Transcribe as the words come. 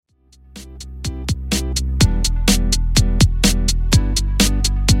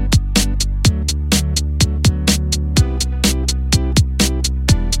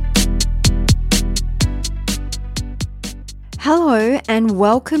and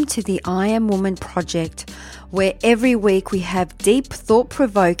welcome to the I Am Woman Project, where every week we have deep,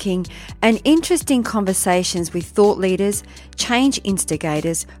 thought-provoking and interesting conversations with thought leaders, change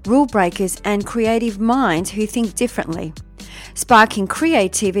instigators, rule breakers and creative minds who think differently, sparking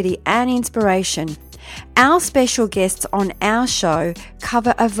creativity and inspiration. Our special guests on our show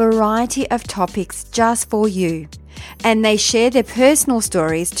cover a variety of topics just for you, and they share their personal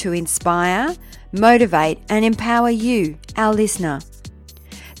stories to inspire, motivate and empower you, our listener.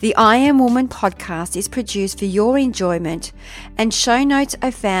 The I Am Woman podcast is produced for your enjoyment, and show notes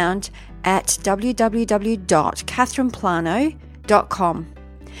are found at www.catherineplano.com.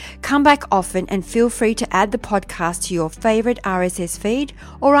 Come back often and feel free to add the podcast to your favorite RSS feed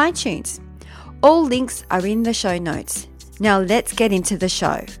or iTunes. All links are in the show notes. Now let's get into the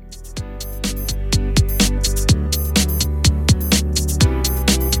show.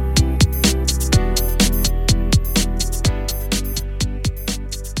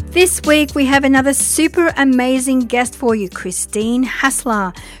 This week we have another super amazing guest for you, Christine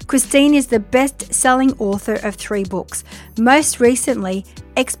Hassler. Christine is the best-selling author of 3 books. Most recently,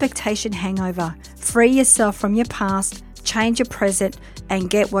 Expectation Hangover, Free Yourself from Your Past, Change Your Present, and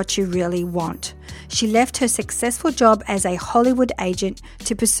Get What You Really Want. She left her successful job as a Hollywood agent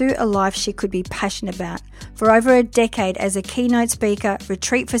to pursue a life she could be passionate about. For over a decade as a keynote speaker,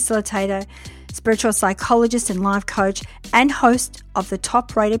 retreat facilitator, spiritual psychologist and life coach, and host of the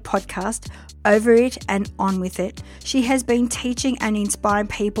top-rated podcast, Over It and On With It, she has been teaching and inspiring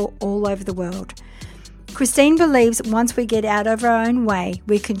people all over the world. Christine believes once we get out of our own way,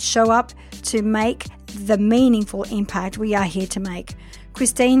 we can show up to make the meaningful impact we are here to make.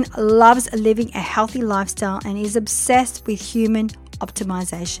 Christine loves living a healthy lifestyle and is obsessed with human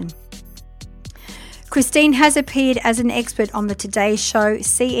optimization. Christine has appeared as an expert on the Today Show,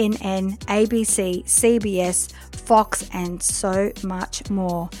 CNN, ABC, CBS, Fox, and so much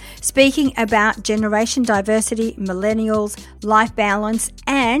more, speaking about generation diversity, millennials, life balance,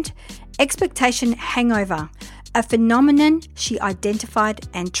 and expectation hangover, a phenomenon she identified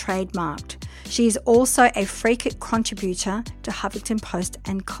and trademarked. She is also a frequent contributor to Huffington Post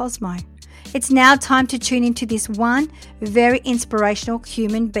and Cosmo. It's now time to tune into this one very inspirational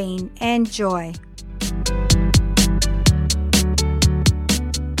human being. Enjoy.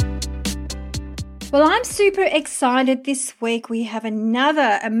 Well, I'm super excited. This week we have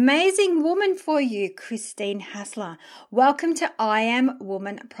another amazing woman for you, Christine Hassler. Welcome to I Am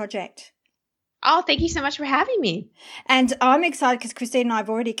Woman Project. Oh, thank you so much for having me. And I'm excited because Christine and I have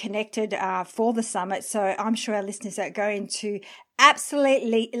already connected for the summit, so I'm sure our listeners are going to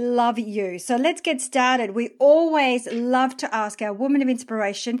absolutely love you. So let's get started. We always love to ask our woman of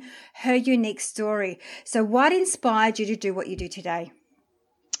inspiration her unique story. So what inspired you to do what you do today?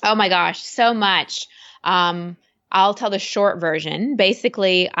 Oh my gosh, so much. I'll tell the short version.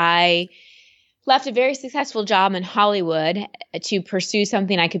 Basically, I left a very successful job in Hollywood to pursue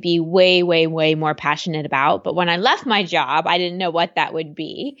something I could be way, way, way more passionate about. But when I left my job, I didn't know what that would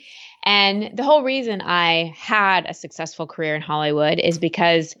be. And the whole reason I had a successful career in Hollywood is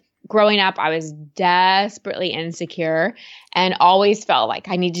because growing up, I was desperately insecure and always felt like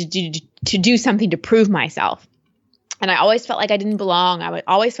I needed to do something to prove myself. And I always felt like I didn't belong. I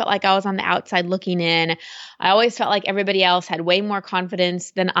always felt like I was on the outside looking in. I always felt like everybody else had way more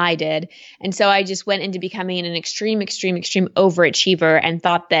confidence than I did. And so I just went into becoming an extreme overachiever and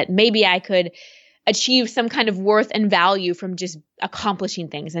thought that maybe I could achieve some kind of worth and value from just accomplishing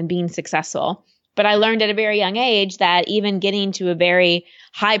things and being successful. But I learned at a very young age that even getting to a very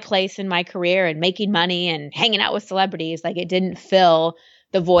high place in my career and making money and hanging out with celebrities, like it didn't fill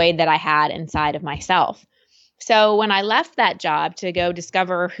the void that I had inside of myself. So when I left that job to go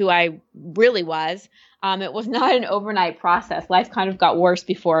discover who I really was, it was not an overnight process. Life kind of got worse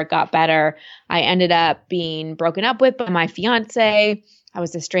before it got better. I ended up being broken up with by my fiance. I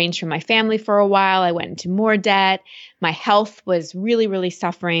was estranged from my family for a while. I went into more debt. My health was really, really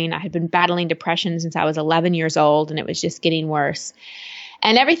suffering. I had been battling depression since I was 11 years old, and it was just getting worse.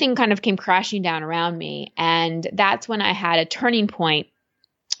 And everything kind of came crashing down around me. And that's when I had a turning point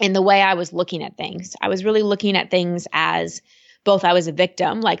in the way I was looking at things. I was really looking at things as both I was a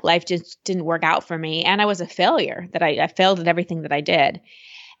victim, like life just didn't work out for me, and I was a failure, that I failed at everything that I did.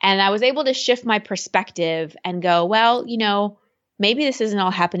 And I was able to shift my perspective and go, well, maybe this isn't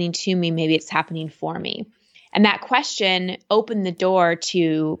all happening to me, maybe it's happening for me. And that question opened the door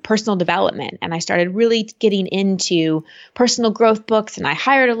to personal development. And I started really getting into personal growth books, and I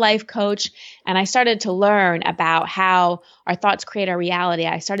hired a life coach, and I started to learn about how our thoughts create our reality.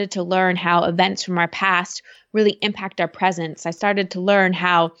 I started to learn how events from our past really impact our presence. I started to learn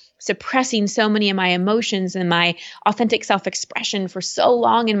how suppressing so many of my emotions and my authentic self-expression for so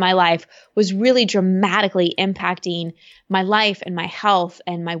long in my life was really dramatically impacting my life and my health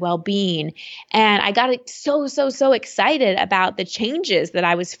and my well-being. And I got so excited about the changes that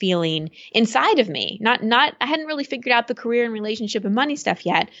I was feeling inside of me. I hadn't really figured out the career and relationship and money stuff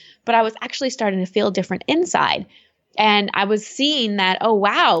yet, but I was actually starting to feel different inside. And I was seeing that, oh,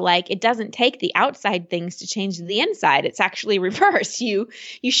 wow, like it doesn't take the outside things to change the inside. It's actually reversed. You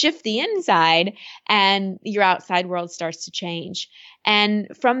shift the inside and your outside world starts to change.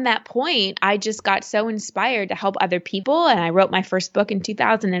 And from that point, I just got so inspired to help other people. And I wrote my first book in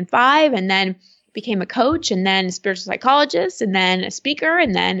 2005 and then became a coach and then a spiritual psychologist and then a speaker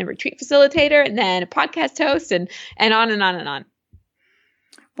and then a retreat facilitator and then a podcast host and on and on and on.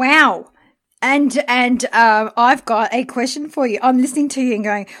 Wow. And I've got a question for you. I'm listening to you and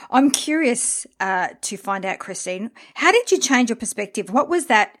going, I'm curious to find out, Christine, how did you change your perspective? What was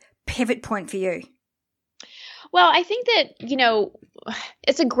that pivot point for you? Well, I think that,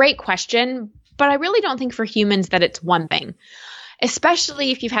 it's a great question, but I really don't think for humans that it's one thing,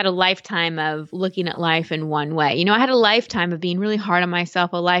 especially if you've had a lifetime of looking at life in one way. I had a lifetime of being really hard on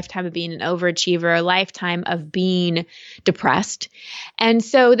myself, a lifetime of being an overachiever, a lifetime of being depressed. And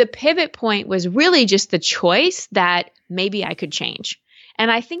so the pivot point was really just the choice that maybe I could change. And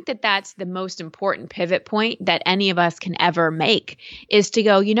I think that that's the most important pivot point that any of us can ever make is to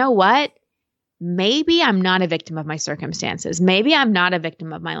go, you know what? Maybe I'm not a victim of my circumstances. Maybe I'm not a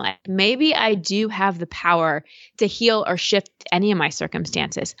victim of my life. Maybe I do have the power to heal or shift any of my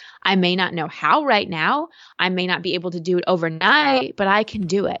circumstances. I may not know how right now. I may not be able to do it overnight, but I can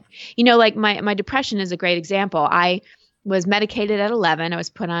do it. Like my depression is a great example. I was medicated at 11. I was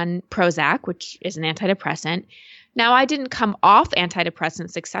put on Prozac, which is an antidepressant. Now, I didn't come off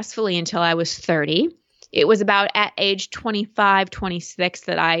antidepressants successfully until I was 30. It was about at age 25, 26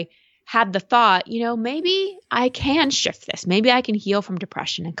 that I had the thought, maybe I can shift this. Maybe I can heal from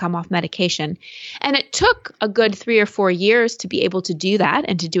depression and come off medication. And it took a good 3 or 4 years to be able to do that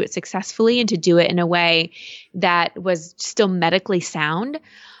and to do it successfully and to do it in a way that was still medically sound.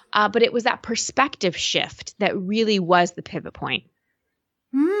 But it was that perspective shift that really was the pivot point.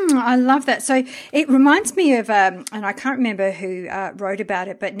 I love that. So it reminds me of, and I can't remember who wrote about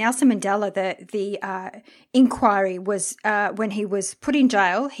it, but Nelson Mandela, the inquiry was when he was put in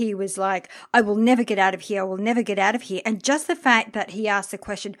jail, he was like, I will never get out of here. I will never get out of here. And just the fact that he asked the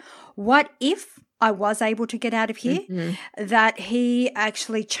question, what if I was able to get out of here, that he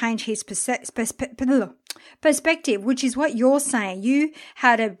actually changed his perspective, which is what you're saying. You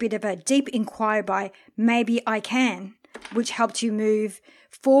had a bit of a deep inquiry by maybe I can, which helped you move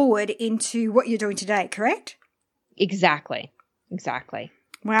forward into what you're doing today, correct? Exactly.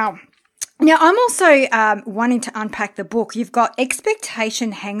 Wow. Now, I'm also wanting to unpack the book. You've got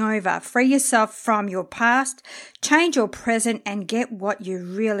Expectation Hangover. Free yourself from your past, change your present, and get what you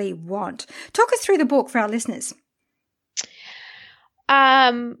really want. Talk us through the book for our listeners.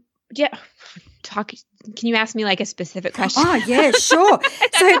 Can you ask me like a specific question? Oh, yeah, sure.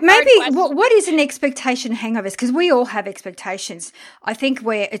 So maybe what is an expectation hangover? Because we all have expectations. I think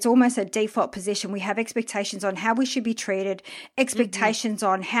it's almost a default position. We have expectations on how we should be treated, expectations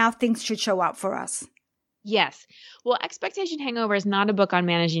on how things should show up for us. Yes. Well, Expectation Hangover is not a book on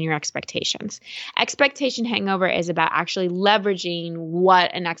managing your expectations. Expectation Hangover is about actually leveraging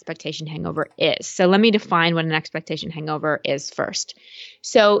what an expectation hangover is. So let me define what an expectation hangover is first.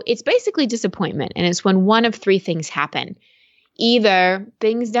 So it's basically disappointment, and it's when one of three things happen. Either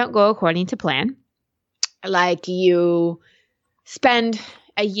things don't go according to plan, like you spend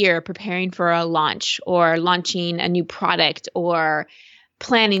a year preparing for a launch or launching a new product or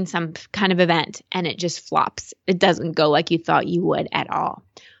planning some kind of event and it just flops. It doesn't go like you thought you would at all.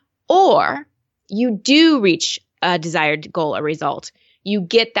 Or you do reach a desired goal or result. You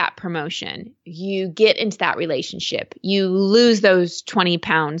get that promotion. You get into that relationship. You lose those 20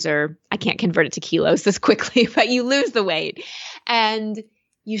 pounds, or I can't convert it to kilos this quickly, but you lose the weight and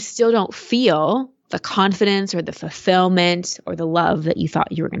you still don't feel the confidence or the fulfillment or the love that you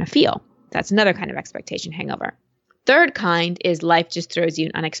thought you were going to feel. That's another kind of expectation hangover. Third kind is life just throws you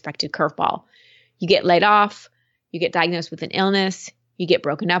an unexpected curveball. You get laid off, you get diagnosed with an illness, you get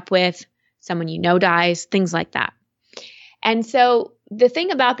broken up with, someone you know dies, things like that. And so the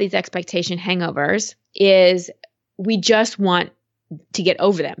thing about these expectation hangovers is we just want to get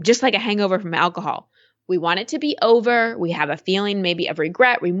over them, just like a hangover from alcohol. We want it to be over. We have a feeling maybe of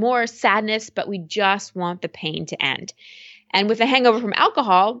regret, remorse, sadness, but we just want the pain to end. And with a hangover from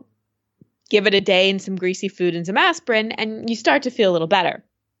alcohol, give it a day and some greasy food and some aspirin, and you start to feel a little better.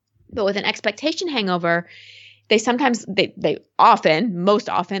 But with an expectation hangover, they often, most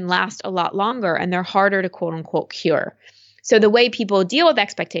often last a lot longer, and they're harder to quote unquote cure. So the way people deal with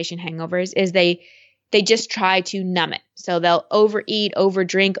expectation hangovers is they just try to numb it. So they'll overeat,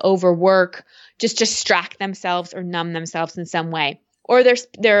 overdrink, overwork, just distract themselves or numb themselves in some way. Or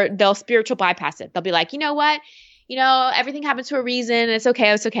they'll spiritual bypass it. They'll be like, you know what? Everything happens for a reason. It's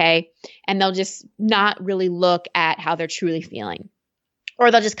okay. It's okay. And they'll just not really look at how they're truly feeling. Or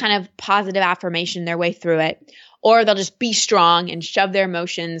they'll just kind of positive affirmation their way through it. Or they'll just be strong and shove their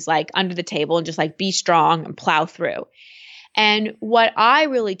emotions like under the table and just like be strong and plow through. And what I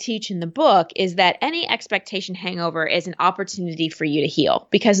really teach in the book is that any expectation hangover is an opportunity for you to heal,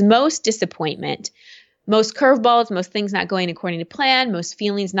 because most disappointment, most curveballs, most things not going according to plan, most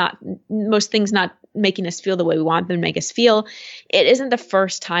things not making us feel the way we want them to make us feel, it isn't the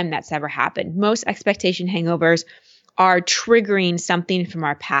first time that's ever happened. Most expectation hangovers are triggering something from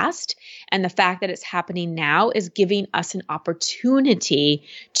our past. And the fact that it's happening now is giving us an opportunity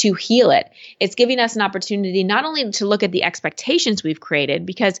to heal it. It's giving us an opportunity not only to look at the expectations we've created,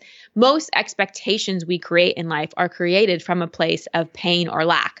 because most expectations we create in life are created from a place of pain or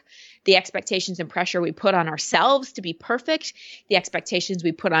lack. The expectations and pressure we put on ourselves to be perfect, the expectations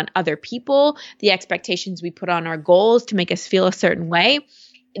we put on other people, the expectations we put on our goals to make us feel a certain way.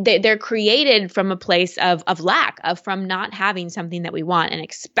 They're created from a place of lack, from not having something that we want and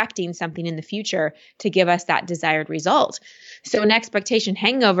expecting something in the future to give us that desired result. So an expectation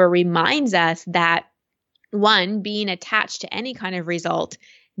hangover reminds us that, one, being attached to any kind of result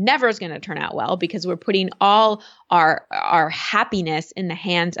never is going to turn out well, because we're putting all our happiness in the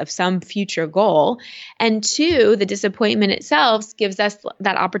hands of some future goal. And two, the disappointment itself gives us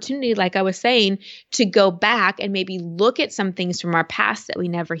that opportunity, like I was saying, to go back and maybe look at some things from our past that we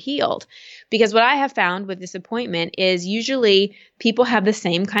never healed. Because what I have found with disappointment is usually people have the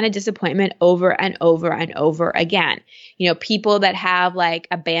same kind of disappointment over and over and over again. People that have like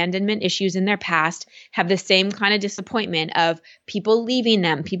abandonment issues in their past have the same kind of disappointment of people leaving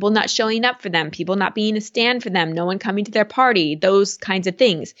them, people not showing up for them, people not being a stand for them, no one coming to their party, those kinds of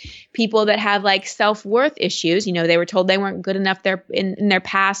things. People that have like self-worth issues, they were told they weren't good enough in their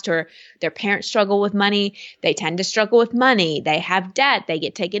past, or their parents struggle with money. They tend to struggle with money. They have debt. They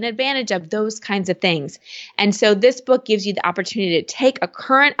get taken advantage of, those kinds of things. And so this book gives you the opportunity to take a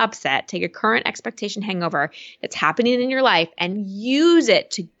current upset, take a current expectation hangover that's happening in your life, and use it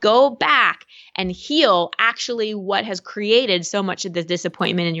to go back and heal actually what has created so much of the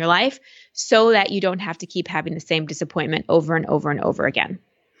disappointment in your life, so that you don't have to keep having the same disappointment over and over and over again.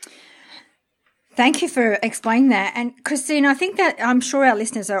 Thank you for explaining that. And Christine, I think that I'm sure our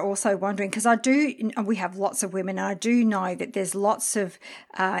listeners are also wondering, because we have lots of women, and I do know that there's lots of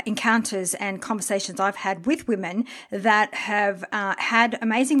encounters and conversations I've had with women that have had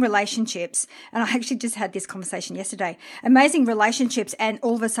amazing relationships. And I actually just had this conversation yesterday, amazing relationships, and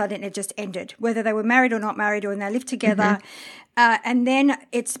all of a sudden it just ended, whether they were married or not married, or when they lived together. Mm-hmm. And then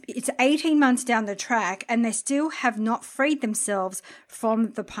it's 18 months down the track, and they still have not freed themselves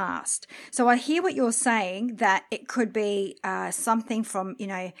from the past. So I hear what you're saying, that it could be something from,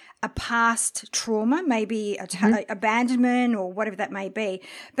 a past trauma, maybe abandonment or whatever that may be.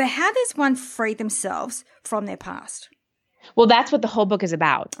 But how does one free themselves from their past? Well, that's what the whole book is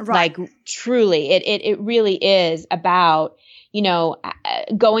about. Right. Like, truly, it really is about,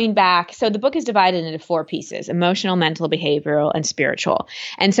 going back. So the book is divided into 4 pieces: emotional, mental, behavioral, and spiritual.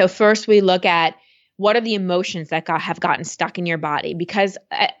 And so first we look at what are the emotions that have gotten stuck in your body, because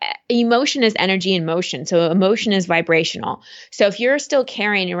emotion is energy in motion. So emotion is vibrational. So if you're still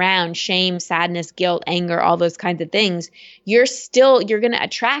carrying around shame, sadness, guilt, anger, all those kinds of things, you're going to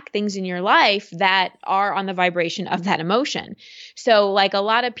attract things in your life that are on the vibration of that emotion. So like a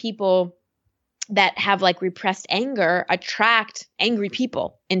lot of people that have like repressed anger attract angry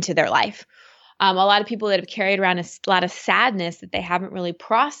people into their life. A lot of people that have carried around a lot of sadness that they haven't really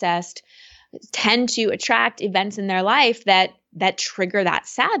processed tend to attract events in their life that trigger that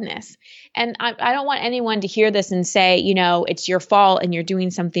sadness. And I don't want anyone to hear this and say, it's your fault and you're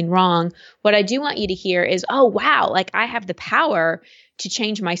doing something wrong. What I do want you to hear is, oh, wow, like I have the power to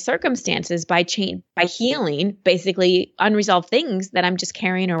change my circumstances by healing basically unresolved things that I'm just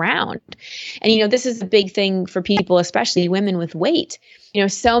carrying around. And, this is a big thing for people, especially women with weight.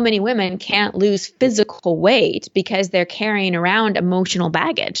 So many women can't lose physical weight because they're carrying around emotional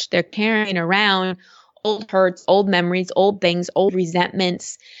baggage. They're carrying around old hurts, old memories, old things, old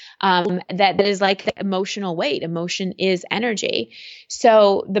resentments, that is like the emotional weight. Emotion is energy.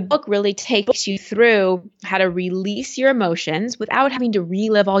 So the book really takes you through how to release your emotions without having to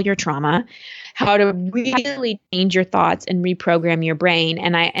relive all your trauma, how to really change your thoughts and reprogram your brain.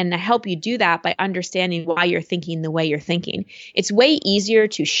 And I help you do that by understanding why you're thinking the way you're thinking. It's way easier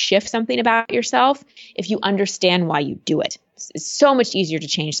to shift something about yourself if you understand why you do it. It's so much easier to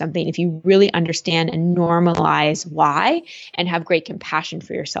change something if you really understand and normalize why and have great compassion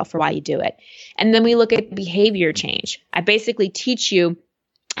for yourself for why you do it. And then we look at behavior change. I basically teach you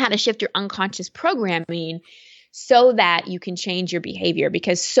how to shift your unconscious programming so that you can change your behavior,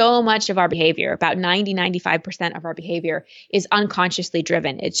 because so much of our behavior, about 95% of our behavior is unconsciously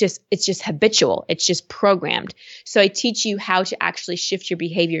driven. It's just habitual. It's just programmed. So I teach you how to actually shift your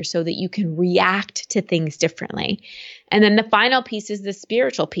behavior so that you can react to things differently. And then the final piece is the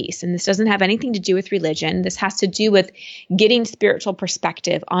spiritual piece. And this doesn't have anything to do with religion. This has to do with getting spiritual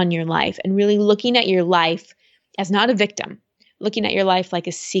perspective on your life and really looking at your life as not a victim, looking at your life like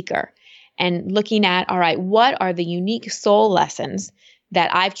a seeker. And looking at, all right, what are the unique soul lessons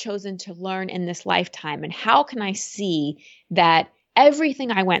that I've chosen to learn in this lifetime? And how can I see that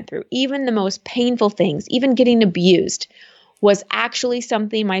everything I went through, even the most painful things, even getting abused, was actually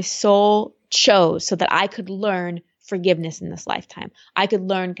something my soul chose so that I could learn forgiveness in this lifetime. I could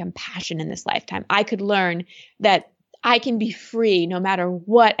learn compassion in this lifetime. I could learn that I can be free no matter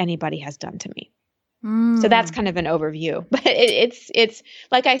what anybody has done to me. So that's kind of an overview, but it's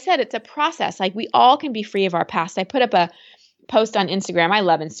like I said, it's a process. Like we all can be free of our past. I put up a post on Instagram. I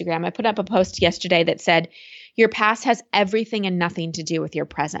love Instagram. I put up a post yesterday that said, your past has everything and nothing to do with your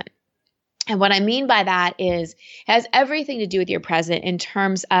present. And what I mean by that is it has everything to do with your present in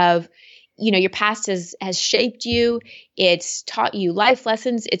terms of, your past has shaped you. It's taught you life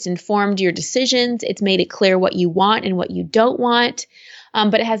lessons. It's informed your decisions. It's made it clear what you want and what you don't want.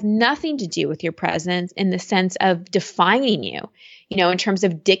 But it has nothing to do with your present in the sense of defining you, in terms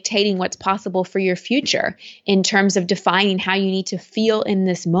of dictating what's possible for your future, in terms of defining how you need to feel in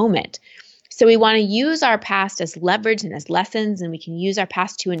this moment. So we want to use our past as leverage and as lessons, and we can use our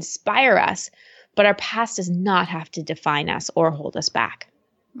past to inspire us, but our past does not have to define us or hold us back.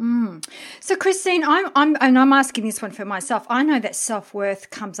 So Christine, I'm asking this one for myself. I know that self-worth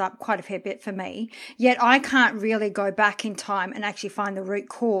comes up quite a fair bit for me, yet I can't really go back in time and actually find the root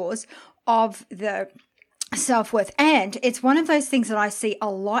cause of the self-worth. And it's one of those things that I see a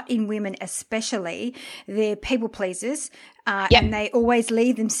lot in women, especially they're people pleasers, and they always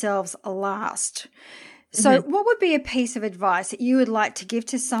leave themselves last. So what would be a piece of advice that you would like to give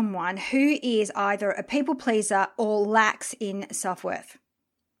to someone who is either a people pleaser or lacks in self-worth?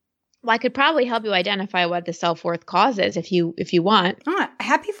 Well, I could probably help you identify what the self-worth cause is if you want. Oh,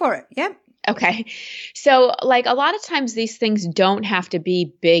 happy for it. Yep. Okay. So like a lot of times these things don't have to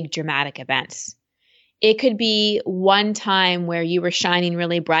be big dramatic events. It could be one time where you were shining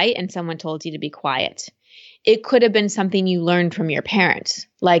really bright and someone told you to be quiet. It could have been something you learned from your parents.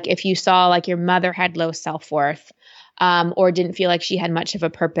 Like if you saw like your mother had low self-worth, or didn't feel like she had much of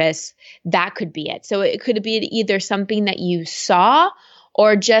a purpose, that could be it. So it could be either something that you saw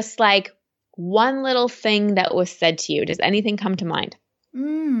or just like one little thing that was said to you. Does anything come to mind?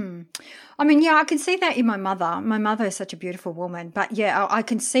 I mean, I can see that in my mother. My mother is such a beautiful woman. But I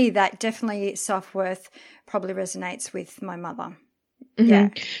can see that definitely self-worth probably resonates with my mother. Yeah.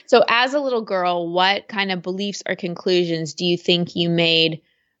 So as a little girl, what kind of beliefs or conclusions do you think you made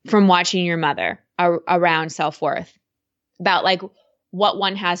from watching your mother around self-worth? About like what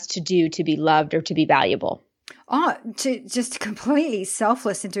one has to do to be loved or to be valuable? Oh, to just completely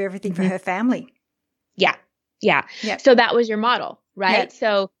selfless and do everything for her family. Yeah. So that was your model, right? Yeah.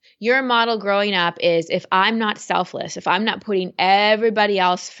 So your model growing up is if I'm not selfless, if I'm not putting everybody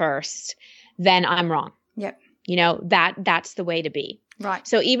else first, then I'm wrong. Yep. That's the way to be. Right.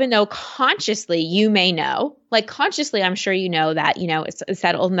 So even though consciously you may know, like consciously, I'm sure you know that, it's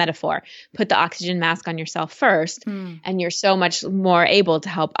that old metaphor, put the oxygen mask on yourself first and you're so much more able to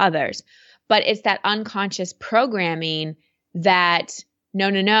help others. But it's that unconscious programming that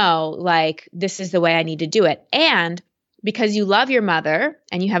no, like this is the way I need to do it. And because you love your mother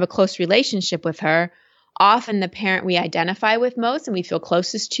and you have a close relationship with her, often the parent we identify with most and we feel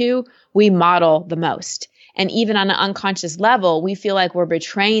closest to, we model the most. And even on an unconscious level, we feel like we're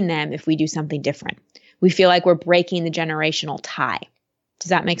betraying them if we do something different. We feel like we're breaking the generational tie. Does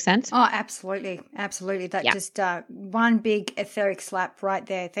that make sense? Oh, absolutely. Absolutely. That just one big etheric slap right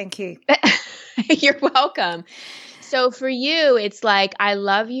there. Thank you. You're welcome. So for you, it's like, I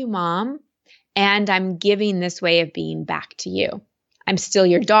love you, Mom, and I'm giving this way of being back to you. I'm still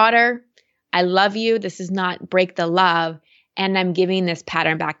your daughter. I love you. This is not break the love. and I'm giving this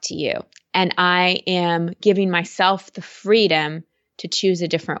pattern back to you. And I am giving myself the freedom to choose a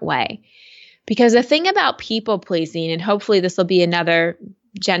different way. Because the thing about people pleasing, and hopefully this will be another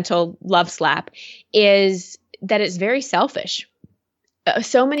gentle love slap, is that it's very selfish.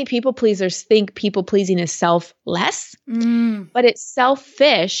 So many people pleasers think people pleasing is selfless, but it's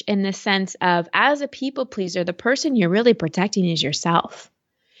selfish in the sense of, as a people pleaser, the person you're really protecting is yourself.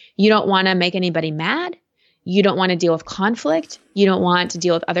 You don't want to make anybody mad. You don't want to deal with conflict. You don't want to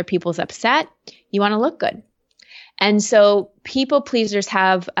deal with other people's upset. You want to look good. And so people pleasers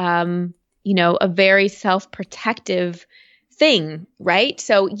have, a very self-protective thing, right?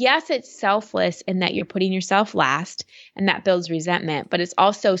 So yes, it's selfless in that you're putting yourself last, and that builds resentment, but it's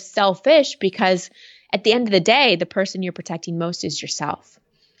also selfish because at the end of the day, the person you're protecting most is yourself.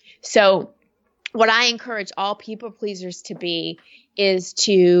 So what I encourage all people pleasers to be is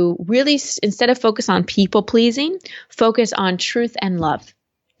to really, instead of focus on people pleasing, focus on truth and love.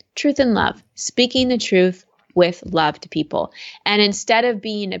 Truth and love, speaking the truth with love to people. And instead of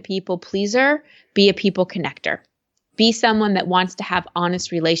being a people pleaser, be a people connector. Be someone that wants to have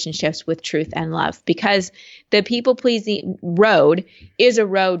honest relationships with truth and love, because the people pleasing road is a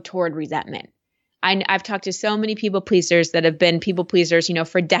road toward resentment. I've talked to so many people pleasers that have been people pleasers,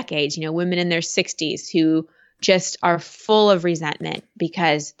 for decades, women in their 60s who just are full of resentment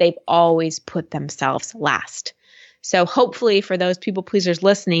because they've always put themselves last. So hopefully for those people pleasers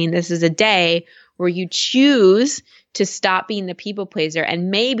listening, this is a day where you choose to stop being the people pleaser, and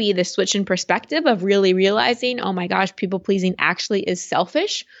maybe the switch in perspective of really realizing, oh my gosh, people pleasing actually is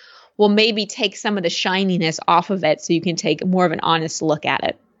selfish, will maybe take some of the shininess off of it so you can take more of an honest look at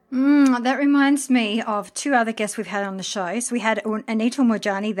it. That reminds me of two other guests we've had on the show. So we had Anita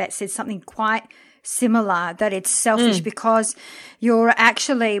Morjani that said something quite similar, that it's selfish because you're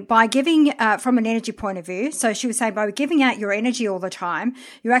actually, by giving from an energy point of view, so she was saying by giving out your energy all the time,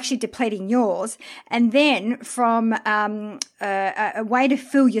 you're actually depleting yours. And then from a way to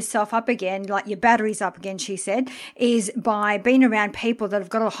fill yourself up again, like your batteries up again, she said, is by being around people that have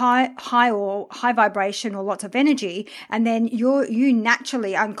got a high vibration or lots of energy, and then you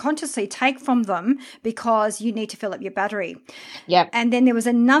naturally, unconsciously take from them because you need to fill up your battery. Yep. And then there was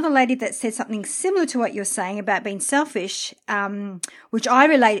another lady that said something similar to what you're saying about being selfish, which I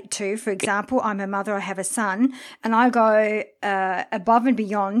relate to. For example, I'm a mother, I have a son, and I go above and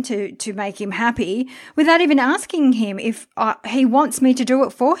beyond to make him happy without even asking him if he wants me to do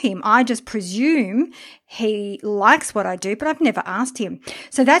it for him. I just presume he likes what I do, but I've never asked him.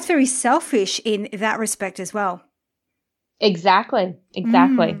 So that's very selfish in that respect as well. Exactly.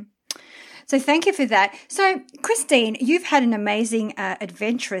 So thank you for that. So, Christine, you've had an amazing,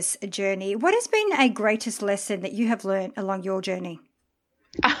 adventurous journey. What has been a greatest lesson that you have learned along your journey?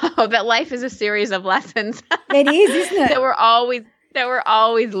 Oh, that life is a series of lessons. It is, isn't it? that we're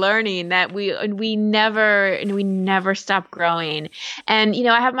always learning, that we never stop growing. And,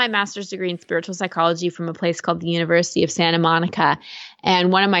 I have my master's degree in spiritual psychology from a place called the University of Santa Monica.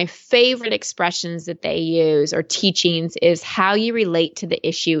 And one of my favorite expressions that they use, or teachings, is how you relate to the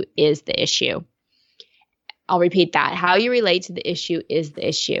issue is the issue. I'll repeat that. How you relate to the issue is the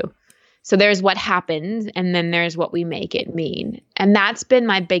issue. So there's what happens, and then there's what we make it mean. And that's been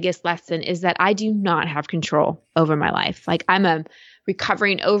my biggest lesson, is that I do not have control over my life. Like, I'm a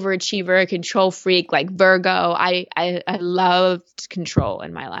recovering overachiever, a control freak, like Virgo. I loved control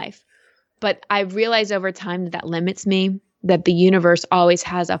in my life. But I've realized over time that limits me, that the universe always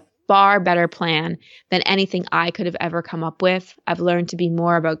has a far better plan than anything I could have ever come up with. I've learned to be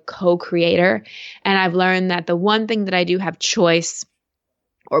more of a co-creator. And I've learned that the one thing that I do have choice,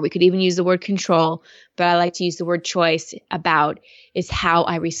 or we could even use the word control, but I like to use the word choice about, is how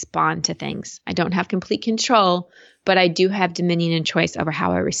I respond to things. I don't have complete control, but I do have dominion and choice over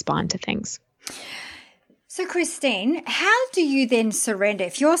how I respond to things. So, Christine, how do you then surrender?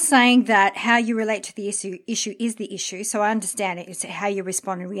 If you're saying that how you relate to the issue is the issue, so I understand it, it's how you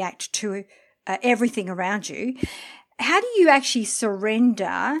respond and react to everything around you. How do you actually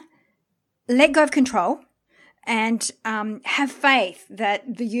surrender, let go of control, and have faith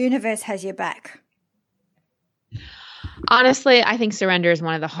that the universe has your back? Honestly, I think surrender is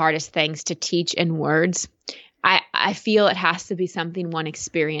one of the hardest things to teach in words. I feel it has to be something one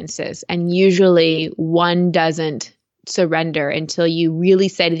experiences, and usually one doesn't surrender until you really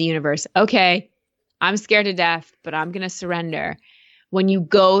say to the universe, okay, I'm scared to death, but I'm going to surrender. When you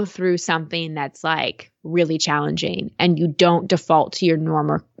go through something that's like really challenging and you don't default to your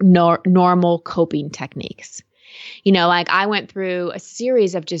normal coping techniques. Like I went through a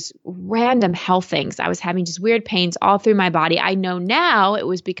series of just random health things. I was having just weird pains all through my body. I know now it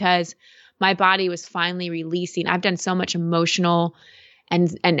was because my body was finally releasing. I've done so much emotional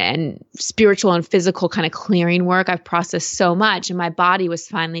and spiritual and physical kind of clearing work. I've processed so much, and my body was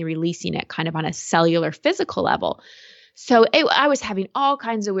finally releasing it kind of on a cellular physical level. So I was having all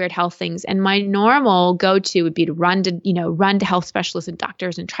kinds of weird health things, and my normal go-to would be to run to health specialists and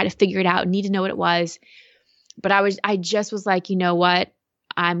doctors and try to figure it out and need to know what it was. But I just was like, you know what?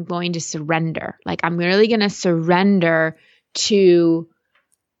 I'm going to surrender. Like, I'm really going to surrender to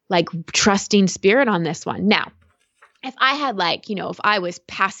like trusting spirit on this one. Now, if I had if I was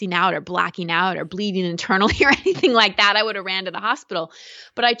passing out or blacking out or bleeding internally or anything like that, I would have ran to the hospital.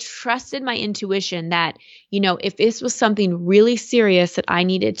 But I trusted my intuition that, if this was something really serious that I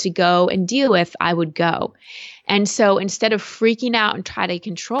needed to go and deal with, I would go. And so instead of freaking out and try to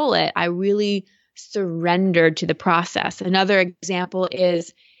control it, I really surrendered to the process. Another example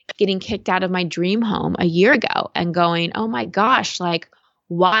is getting kicked out of my dream home a year ago and going, oh my gosh, like,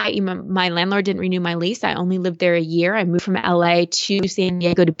 why? My landlord didn't renew my lease. I only lived there a year. I moved from LA to San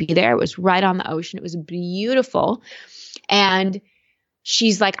Diego to be there. It was right on the ocean. It was beautiful. And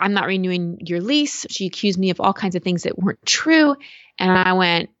she's like, I'm not renewing your lease. She accused me of all kinds of things that weren't true. And I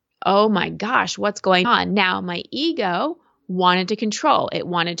went, oh my gosh, what's going on? Now my ego wanted to control. It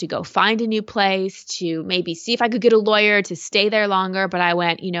wanted to go find a new place, to maybe see if I could get a lawyer to stay there longer. But I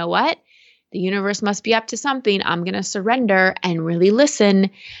went, you know what? The universe must be up to something. I'm going to surrender and really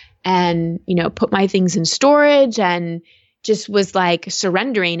listen and, put my things in storage, and just was like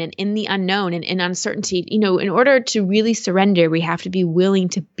surrendering and in the unknown and in uncertainty. In order to really surrender, we have to be willing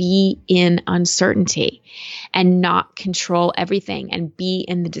to be in uncertainty and not control everything and be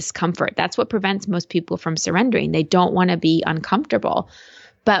in the discomfort. That's what prevents most people from surrendering. They don't want to be uncomfortable.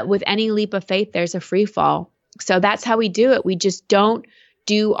 But with any leap of faith, there's a free fall. So that's how we do it. We just don't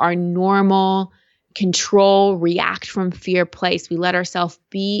do our normal control, react from fear place. We let ourselves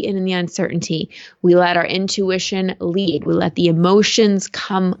be in the uncertainty. We let our intuition lead. We let the emotions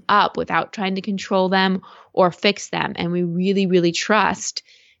come up without trying to control them or fix them. And we really, really trust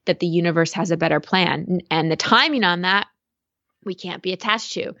that the universe has a better plan. And the timing on that, we can't be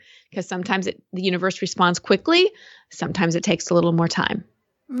attached to, because sometimes the universe responds quickly. Sometimes it takes a little more time.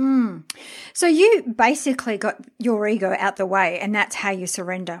 So you basically got your ego out the way, and that's how you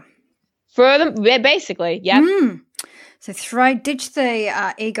surrender. Basically, yeah. So ditch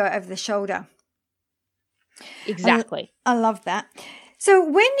the ego over the shoulder. Exactly. I love that. So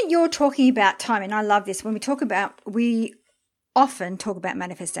when you're talking about time, and I love this, when we often talk about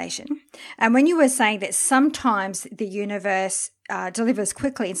manifestation. And when you were saying that sometimes the universe delivers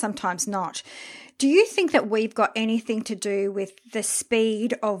quickly and sometimes not, do you think that we've got anything to do with the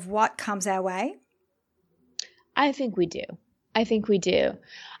speed of what comes our way? I think we do. I think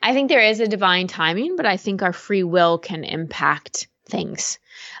there is a divine timing, but I think our free will can impact things.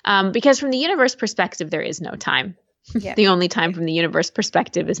 Because from the universe perspective, there is no time. Yeah. The only time from the universe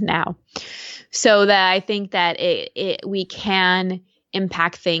perspective is now. So that I think that we can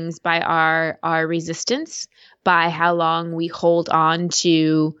impact things by our resistance, by how long we hold on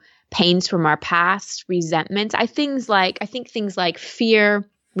to pains from our past, resentments. I think things like fear,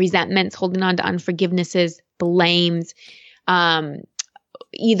 resentments, holding on to unforgivenesses, blames,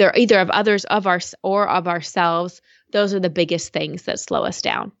 either of others of ourselves. Those are the biggest things that slow us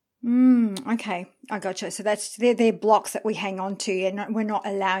down. Okay, I gotcha. So they're blocks that we hang on to, and we're not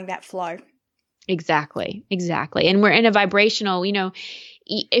allowing that flow. Exactly. And we're in a vibrational,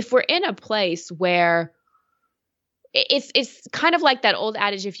 if we're in a place where it's kind of like that old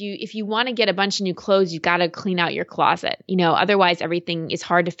adage, if you want to get a bunch of new clothes, you've got to clean out your closet. Otherwise everything is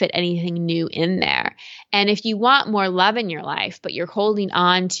hard to fit anything new in there. And if you want more love in your life, but you're holding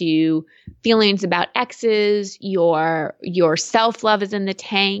on to feelings about exes, your self-love is in the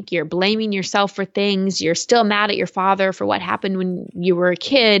tank, you're blaming yourself for things, you're still mad at your father for what happened when you were a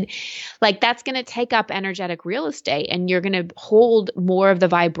kid, like that's going to take up energetic real estate, and you're going to hold more of the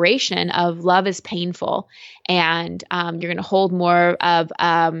vibration of love is painful, and you're going to hold more of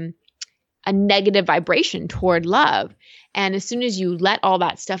a negative vibration toward love. And as soon as you let all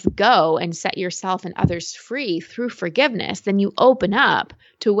that stuff go and set yourself and others free through forgiveness, then you open up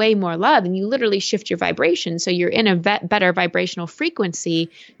to way more love, and you literally shift your vibration. So you're in a better vibrational frequency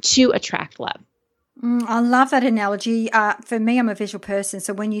to attract love. I love that analogy. For me, I'm a visual person.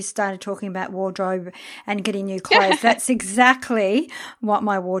 So when you started talking about wardrobe and getting new clothes, that's exactly what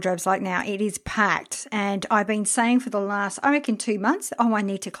my wardrobe's like now. It is packed. And I've been saying for the last, I reckon 2 months, I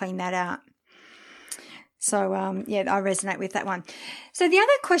need to clean that out. So, I resonate with that one. So the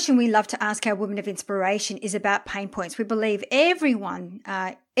other question we love to ask our women of inspiration is about pain points. We believe everyone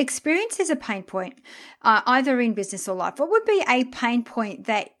experiences a pain point, either in business or life. What would be a pain point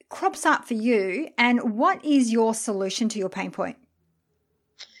that crops up for you, and what is your solution to your pain point?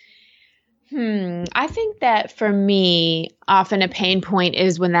 I think that for me, often a pain point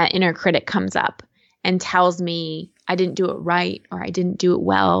is when that inner critic comes up and tells me I didn't do it right, or I didn't do it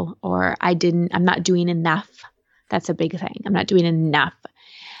well, or I'm not doing enough. That's a big thing. I'm not doing enough.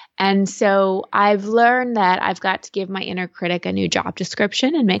 And so I've learned that I've got to give my inner critic a new job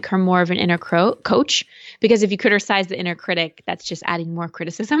description and make her more of an inner coach. Because if you criticize the inner critic, that's just adding more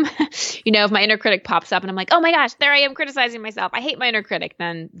criticism. If my inner critic pops up and I'm like, oh my gosh, there I am criticizing myself, I hate my inner critic,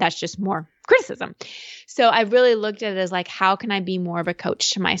 then that's just more criticism. So I've really looked at it as like, how can I be more of a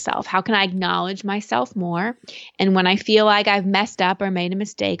coach to myself? How can I acknowledge myself more? And when I feel like I've messed up or made a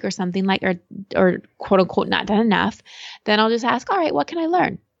mistake or something like, or quote unquote, not done enough, then I'll just ask, all right, what can I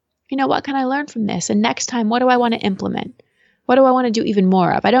learn? What can I learn from this? And next time, what do I want to implement? What do I want to do even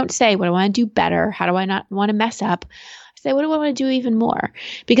more of? I don't say, what do I want to do better? How do I not want to mess up? I say, what do I want to do even more?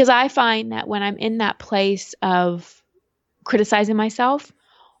 Because I find that when I'm in that place of criticizing myself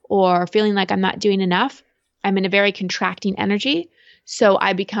or feeling like I'm not doing enough, I'm in a very contracting energy. So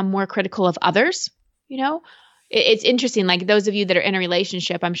I become more critical of others. It's interesting. Like those of you that are in a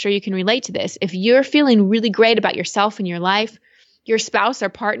relationship, I'm sure you can relate to this. If you're feeling really great about yourself and your life, your spouse or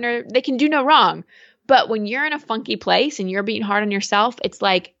partner, they can do no wrong. But when you're in a funky place and you're being hard on yourself, it's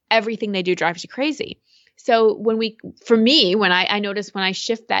like everything they do drives you crazy. So when I notice when I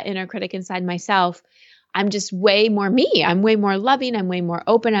shift that inner critic inside myself, I'm just way more me. I'm way more loving. I'm way more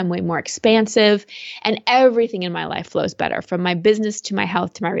open. I'm way more expansive. And everything in my life flows better, from my business to my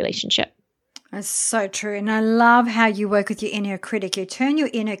health to my relationship. That's so true. And I love how you work with your inner critic. You turn your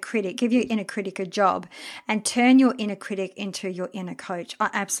inner critic, give your inner critic a job, and turn your inner critic into your inner coach. I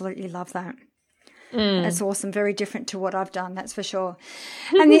absolutely love that. That's awesome. Very different to what I've done, that's for sure.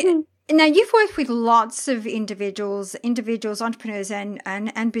 And now you've worked with lots of individuals, entrepreneurs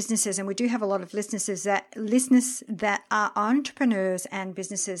and businesses, and we do have a lot of listeners that are entrepreneurs and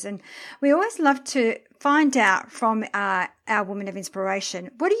businesses. And we always love to find out from our women of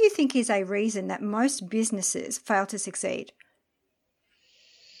inspiration, what do you think is a reason that most businesses fail to succeed?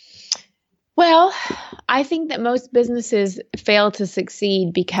 Well, I think that most businesses fail to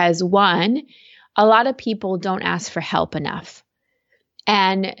succeed because, one, a lot of people don't ask for help enough.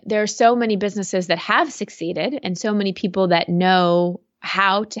 And there are so many businesses that have succeeded and so many people that know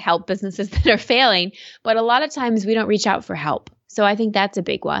how to help businesses that are failing, but a lot of times we don't reach out for help. So I think that's a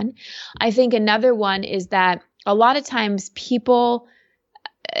big one. I think another one is that a lot of times people,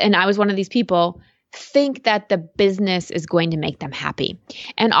 and I was one of these people, think that the business is going to make them happy.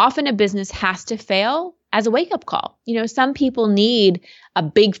 And often a business has to fail as a wake-up call. Some people need a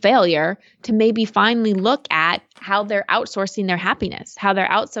big failure to maybe finally look at how they're outsourcing their happiness, how they're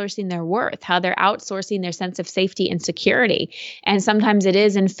outsourcing their worth, how they're outsourcing their sense of safety and security. And sometimes it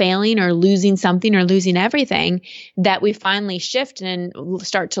is in failing or losing something or losing everything that we finally shift and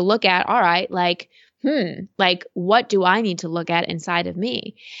start to look at, all right, what do I need to look at inside of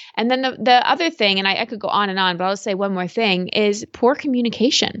me? And then the other thing, and I could go on, but I'll say one more thing, is poor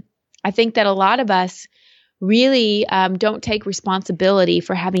communication. I think that a lot of us really don't take responsibility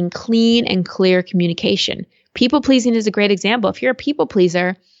for having clean and clear communication. People pleasing is a great example. If you're a people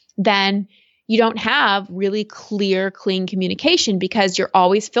pleaser, then you don't have really clear, clean communication because you're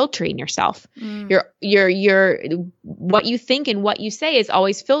always filtering yourself. You're what you think and what you say is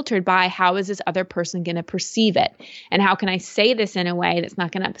always filtered by how is this other person going to perceive it? And how can I say this in a way that's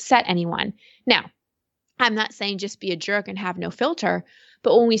not going to upset anyone? Now, I'm not saying just be a jerk and have no filter,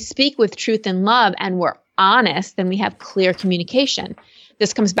 but when we speak with truth and love and we're honest, then we have clear communication.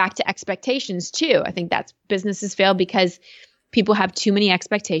 This comes back to expectations too. I think that's businesses fail because people have too many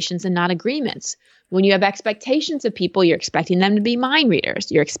expectations and not agreements. When you have expectations of people, you're expecting them to be mind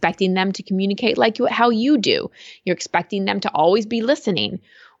readers. You're expecting them to communicate how you do. You're expecting them to always be listening.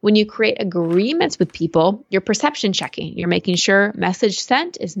 When you create agreements with people, you're perception checking. You're making sure message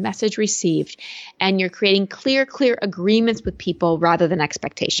sent is message received. And you're creating clear agreements with people rather than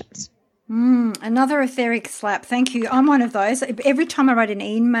expectations. Another etheric slap. Thank you. I'm one of those. Every time I write an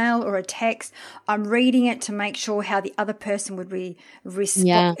email or a text, I'm reading it to make sure how the other person would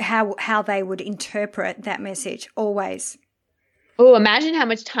how they would interpret that message. Always. Oh, imagine how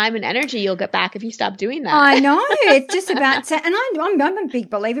much time and energy you'll get back if you stop doing that. I know. It's just about, and I'm a big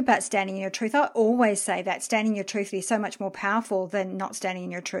believer about standing in your truth. I always say that standing in your truth is so much more powerful than not standing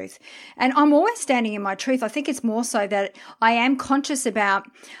in your truth. And I'm always standing in my truth. I think it's more so that I am conscious about,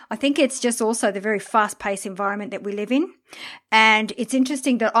 I think it's just also the very fast-paced environment that we live in. And it's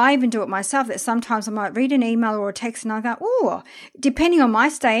interesting that I even do it myself, that sometimes I might read an email or a text and I go, oh, depending on my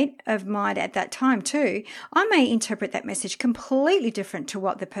state of mind at that time too, I may interpret that message completely different to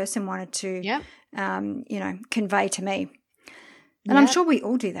what the person wanted to, convey to me. And I'm sure we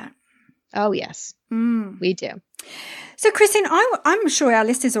all do that. Oh, yes, we do. So, Christine, I'm sure our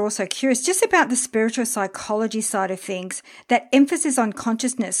listeners are also curious just about the spiritual psychology side of things, that emphasis on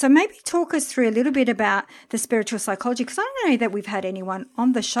consciousness. So maybe talk us through a little bit about the spiritual psychology, because I don't know that we've had anyone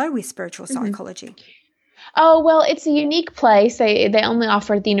on the show with spiritual psychology. Oh, well, it's a unique place. They only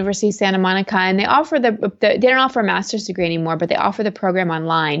offer at the University of Santa Monica, and they offer they don't offer a master's degree anymore, but they offer the program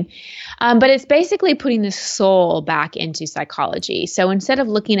online. But it's basically putting the soul back into psychology. So instead of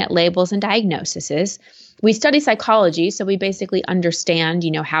looking at labels and diagnoses, we study psychology. So we basically understand,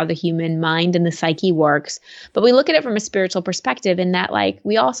 how the human mind and the psyche works, but we look at it from a spiritual perspective in that, like,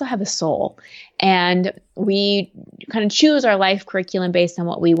 we also have a soul, and we kind of choose our life curriculum based on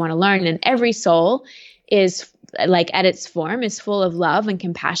what we want to learn. And every soul is, like, at its form, is full of love and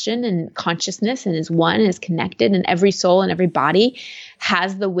compassion and consciousness, and is one, is connected, and every soul and every body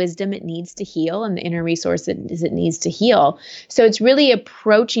has the wisdom it needs to heal and the inner resource it needs to heal. So it's really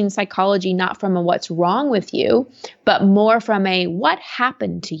approaching psychology not from a what's wrong with you, but more from a what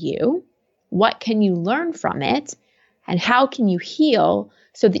happened to you, what can you learn from it, and how can you heal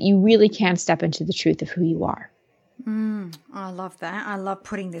so that you really can step into the truth of who you are. I love that. I love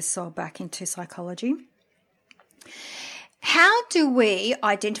putting this soul back into psychology. How do we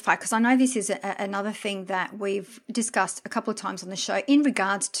identify, because I know this is another thing that we've discussed a couple of times on the show in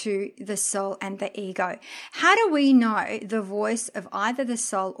regards to the soul and the ego. How do we know the voice of either the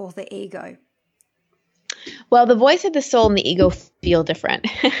soul or the ego? Well, the voice of the soul and the ego feel different.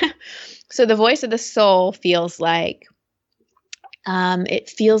 So the voice of the soul feels like, it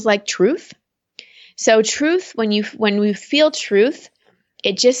feels like truth. So truth, when we feel truth,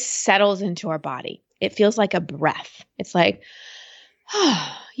 it just settles into our body. It feels like a breath. It's like,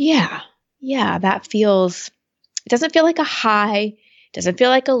 oh, yeah, that feels, it doesn't feel like a high, it doesn't feel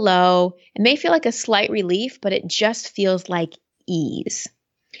like a low. It may feel like a slight relief, but it just feels like ease.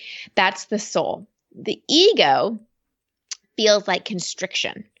 That's the soul. The ego feels like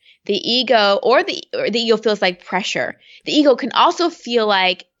constriction. The ego or the ego feels like pressure. The ego can also feel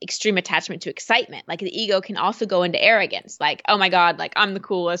like extreme attachment to excitement. Like the ego can also go into arrogance, like, oh my God, like I'm the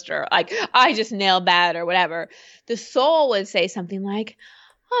coolest, or like I just nailed that, or whatever. The soul would say something like,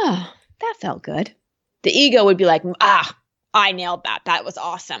 oh, that felt good. The ego would be like, I nailed that. That was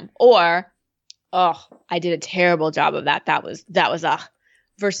awesome. Or, oh, I did a terrible job of that. That was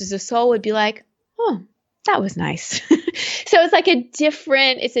versus the soul would be like, oh, that was nice. So it's like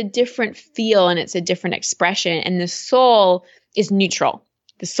it's a different feel, and it's a different expression. And the soul is neutral.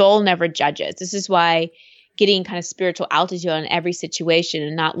 The soul never judges. This is why getting kind of spiritual altitude in every situation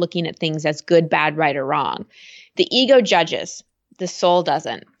and not looking at things as good, bad, right, or wrong. The ego judges. The soul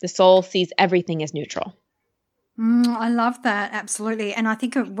doesn't. The soul sees everything as neutral. I love that. Absolutely. And I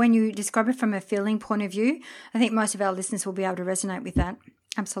think when you describe it from a feeling point of view, I think most of our listeners will be able to resonate with that.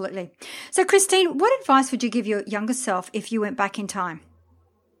 Absolutely. So, Christine, what advice would you give your younger self if you went back in time?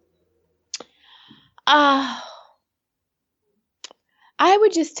 I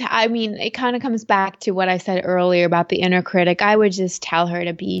would it kind of comes back to what I said earlier about the inner critic. I would just tell her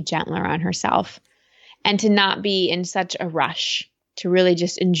to be gentler on herself and to not be in such a rush, to really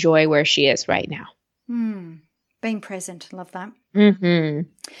just enjoy where she is right now. Being present. Love that. Mm-hmm.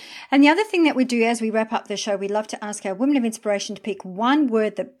 And the other thing that we do as we wrap up the show, we love to ask our women of inspiration to pick one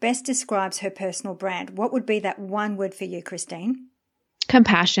word that best describes her personal brand. What would be that one word for you, Christine?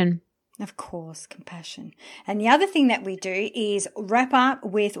 Compassion. Of course, compassion. And the other thing that we do is wrap up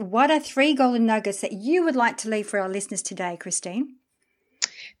with what are 3 golden nuggets that you would like to leave for our listeners today, Christine?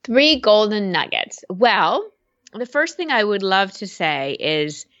 3 golden nuggets. Well, the first thing I would love to say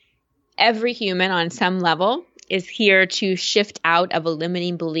is every human on some level is here to shift out of a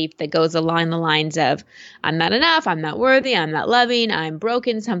limiting belief that goes along the lines of, I'm not enough, I'm not worthy, I'm not loving, I'm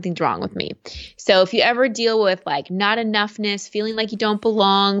broken, something's wrong with me. So if you ever deal with like not enoughness, feeling like you don't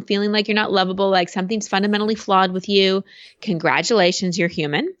belong, feeling like you're not lovable, like something's fundamentally flawed with you, congratulations, you're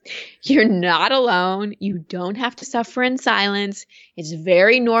human. You're not alone. You don't have to suffer in silence. It's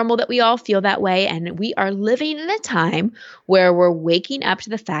very normal that we all feel that way. And we are living in a time where we're waking up to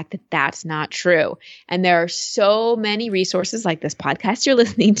the fact that that's not true. And there are so many resources like this podcast you're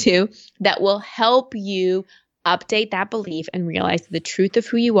listening to that will help you update that belief and realize that the truth of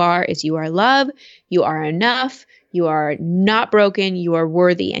who you are is you are love, you are enough, you are not broken, you are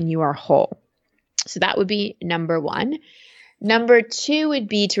worthy, and you are whole. So that would be number 1. Number 2 would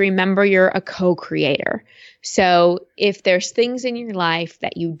be to remember you're a co-creator. So if there's things in your life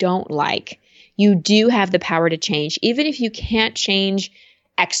that you don't like, you do have the power to change. Even if you can't change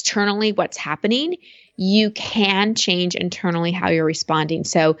externally what's happening, you can change internally how you're responding.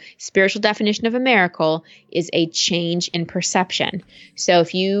 So spiritual definition of a miracle is a change in perception. So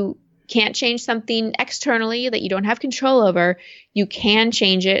if you can't change something externally that you don't have control over, you can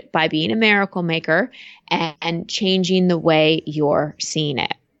change it by being a miracle maker and changing the way you're seeing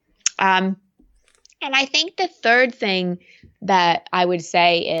it. And I think the third thing that I would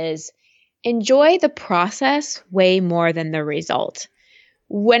say is enjoy the process way more than the result.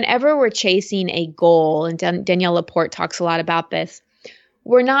 Whenever we're chasing a goal, and Danielle Laporte talks a lot about this,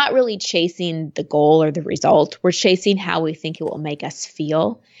 we're not really chasing the goal or the result. We're chasing how we think it will make us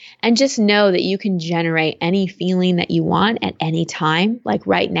feel. And just know that you can generate any feeling that you want at any time. Like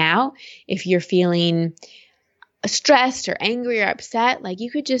right now, if you're feeling stressed or angry or upset, like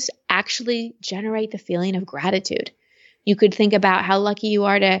you could just actually generate the feeling of gratitude. You could think about how lucky you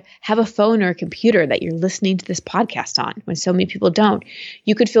are to have a phone or a computer that you're listening to this podcast on when so many people don't.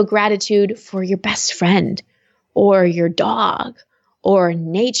 You could feel gratitude for your best friend or your dog or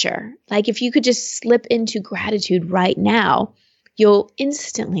nature. Like if you could just slip into gratitude right now, you'll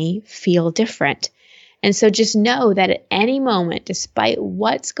instantly feel different. And so just know that at any moment, despite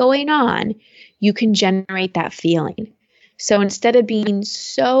what's going on, you can generate that feeling. So instead of being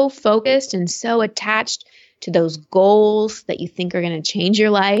so focused and so attached to those goals that you think are going to change your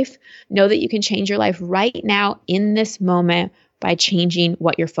life, know that you can change your life right now in this moment by changing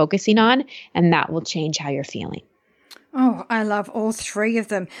what you're focusing on, and that will change how you're feeling. Oh, I love all 3 of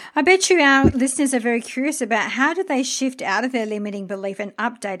them. I bet you our listeners are very curious about how do they shift out of their limiting belief and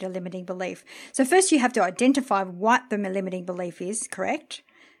update a limiting belief. So first you have to identify what the limiting belief is, correct?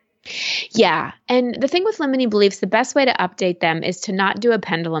 Yeah. And the thing with limiting beliefs, the best way to update them is to not do a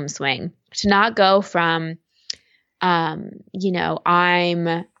pendulum swing, to not go from, I'm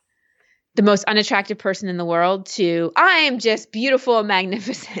the most unattractive person in the world to I am just beautiful and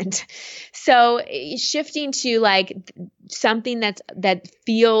magnificent. So shifting to like something that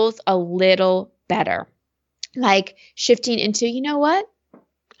feels a little better, like shifting into, you know what?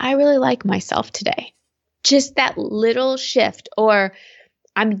 I really like myself today. Just that little shift, or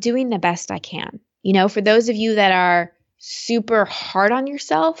I'm doing the best I can. For those of you that are super hard on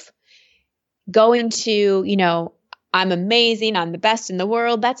yourself, going to, I'm amazing, I'm the best in the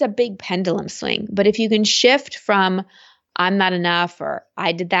world, that's a big pendulum swing. But if you can shift from I'm not enough, or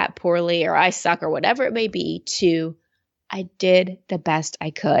I did that poorly, or I suck, or whatever it may be, to I did the best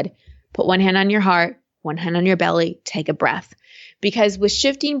I could. Put one hand on your heart, one hand on your belly, take a breath. Because with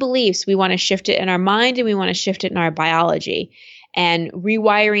shifting beliefs, we want to shift it in our mind and we want to shift it in our biology. And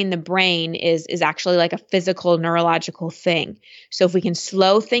rewiring the brain is actually like a physical, neurological thing. So if we can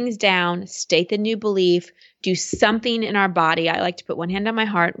slow things down, state the new belief, do something in our body. I like to put one hand on my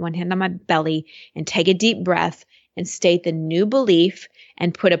heart, one hand on my belly, and take a deep breath and state the new belief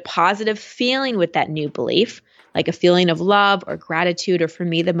and put a positive feeling with that new belief, like a feeling of love or gratitude, or for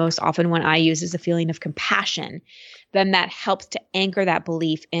me, the most often one I use is a feeling of compassion. Then that helps to anchor that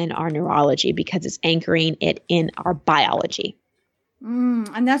belief in our neurology because it's anchoring it in our biology.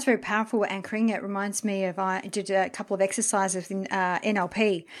 And that's very powerful, anchoring. It reminds me of, I did a couple of exercises in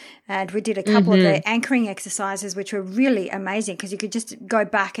NLP, and we did a couple of the anchoring exercises, which were really amazing because you could just go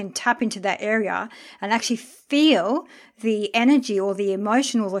back and tap into that area and actually feel the energy or the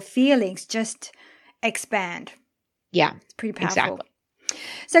emotion or the feelings just expand. Yeah, it's pretty powerful. Exactly.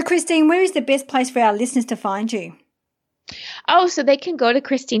 So, Christine, where is the best place for our listeners to find you? Oh, so they can go to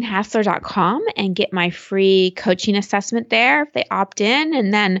christinehassler.com and get my free coaching assessment there if they opt in.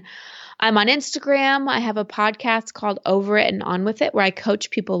 And then I'm on Instagram. I have a podcast called Over It and On With It where I coach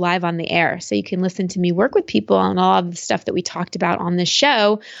people live on the air. So you can listen to me work with people on all of the stuff that we talked about on this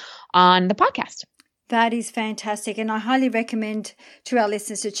show on the podcast. That is fantastic. And I highly recommend to our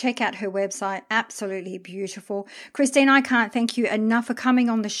listeners to check out her website. Absolutely beautiful. Christine, I can't thank you enough for coming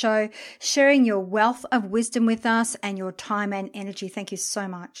on the show, sharing your wealth of wisdom with us and your time and energy. Thank you so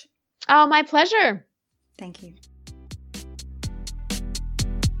much. Oh, my pleasure. Thank you.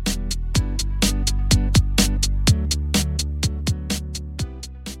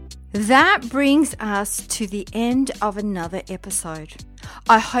 That brings us to the end of another episode.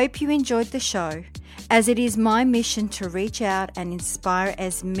 I hope you enjoyed the show, as it is my mission to reach out and inspire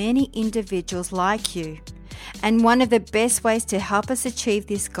as many individuals like you. And one of the best ways to help us achieve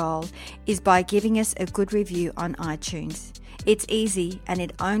this goal is by giving us a good review on iTunes. It's easy and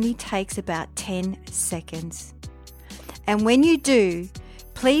it only takes about 10 seconds. And when you do,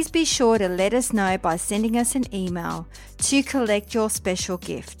 please be sure to let us know by sending us an email to collect your special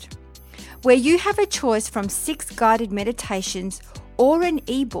gift, where you have a choice from 6 guided meditations or an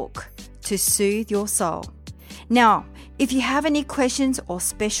ebook to soothe your soul. Now, if you have any questions or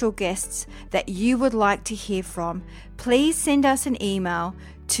special guests that you would like to hear from, please send us an email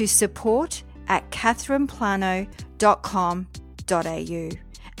to support@catherineplano.com.au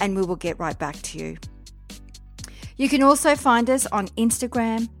and we will get right back to you. You can also find us on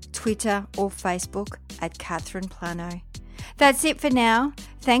Instagram, Twitter or Facebook at Catherine Plano. That's it for now.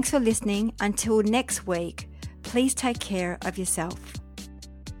 Thanks for listening. Until next week, please take care of yourself.